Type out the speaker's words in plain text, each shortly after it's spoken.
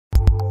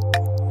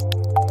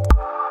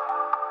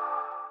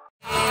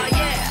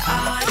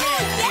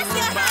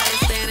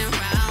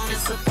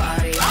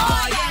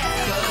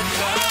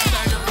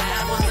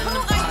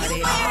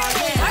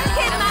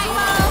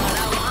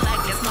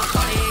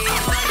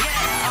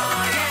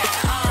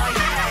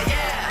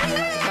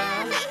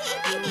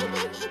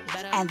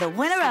and the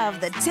winner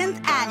of the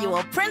 10th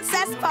annual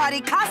Princess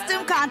Party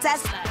Costume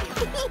Contest,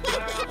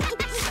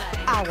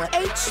 our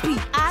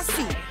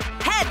HPIC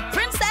head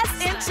princess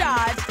in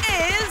charge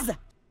is...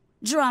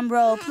 Drum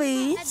roll,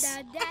 please.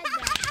 Michael!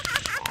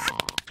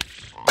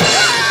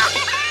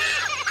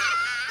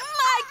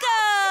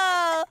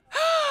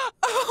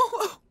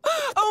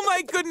 Oh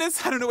my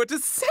goodness, I don't know what to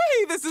say.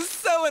 This is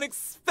so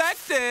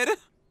unexpected.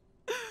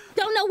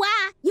 Don't know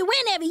why. You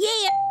win every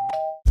year.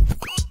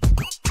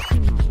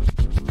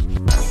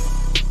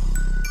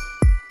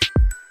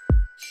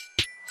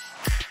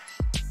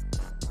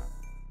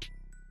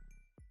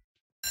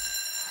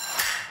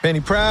 Penny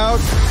Proud.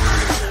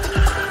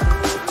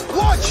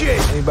 Watch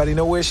it! Anybody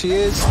know where she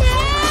is?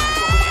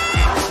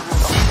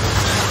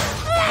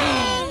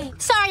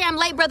 Sorry I'm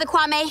late, Brother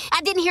Kwame.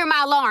 I didn't hear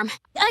my alarm.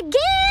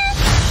 Again?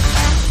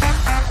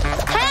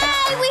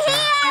 Hey, we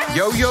here!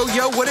 Yo, yo,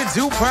 yo, what it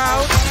do,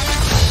 Proud?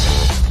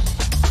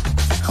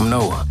 I'm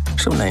Noah.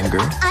 What's your name,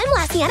 girl? I'm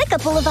Lacianica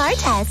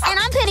Boulevardes. And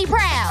I'm Penny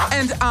Proud.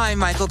 And I'm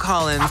Michael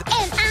Collins.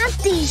 And I'm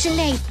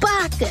Dejanay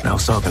Barker. And I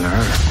was talking to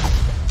her.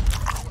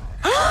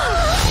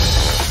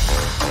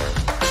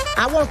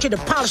 I want you to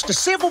polish the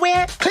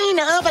silverware, clean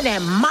the oven,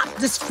 and mop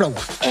this floor.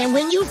 And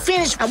when you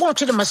finish, I want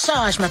you to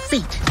massage my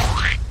feet.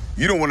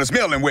 You don't want to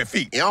smell them wet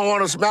feet. You don't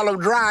want to smell them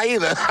dry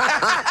either.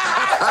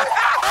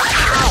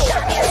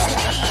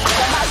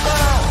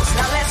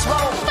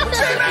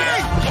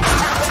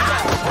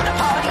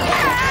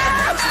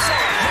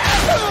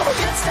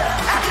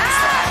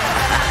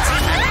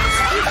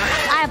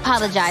 I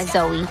apologize,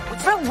 Zoe.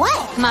 For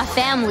what? My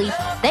family,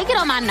 they get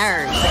on my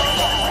nerves.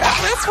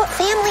 That's what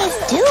families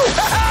do.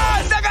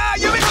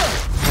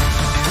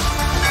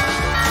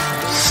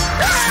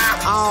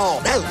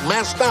 Oh, that's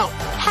messed up.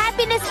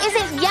 Happiness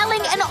isn't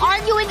yelling and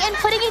arguing and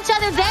putting each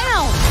other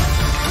down.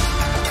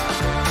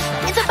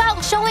 It's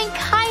about showing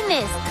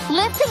kindness,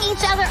 lifting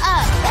each other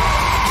up.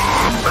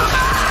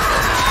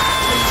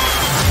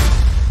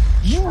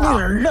 You need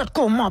to let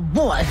go of my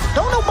boy.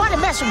 Don't nobody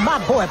mess with my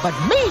boy but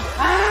me.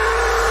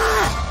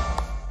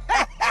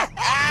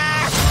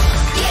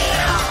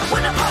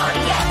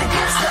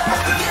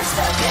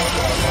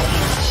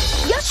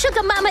 Your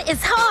sugar mama is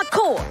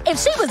hardcore. If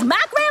she was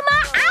my grandma,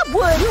 I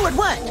would. You would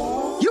what?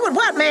 You would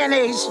what,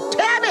 mayonnaise?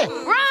 Tell me.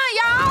 Run,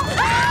 y'all!